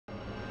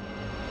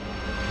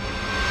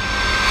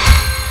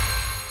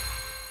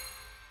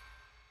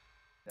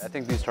I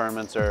think these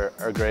tournaments are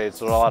great.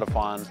 So they're a lot of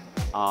fun.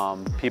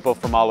 People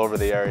from all over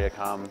the area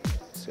come,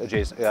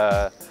 adjacent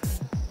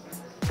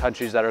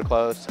countries that are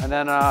close, and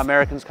then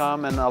Americans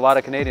come and a lot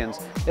of Canadians.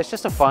 It's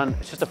just a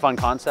fun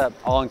concept,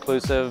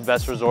 all-inclusive,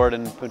 best resort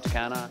in Punta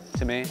Cana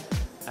to me.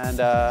 And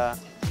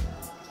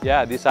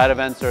yeah, these side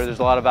events there's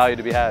a lot of value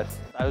to be had.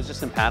 I was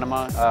just in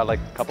Panama like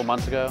a couple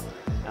months ago,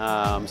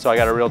 so I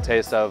got a real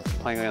taste of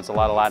playing against a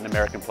lot of Latin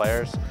American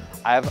players.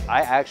 I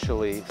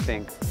actually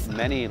think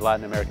many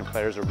Latin American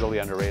players are really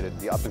underrated.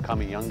 The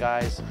up-and-coming young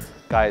guys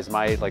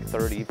my age, like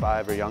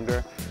 35 or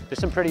younger, there's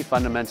some pretty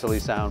fundamentally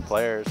sound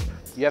players.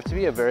 You have to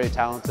be a very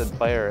talented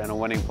player and a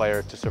winning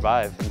player to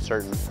survive in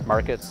certain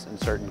markets, in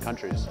certain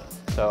countries.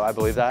 So I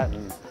believe that,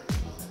 and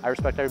I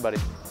respect everybody,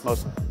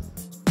 mostly.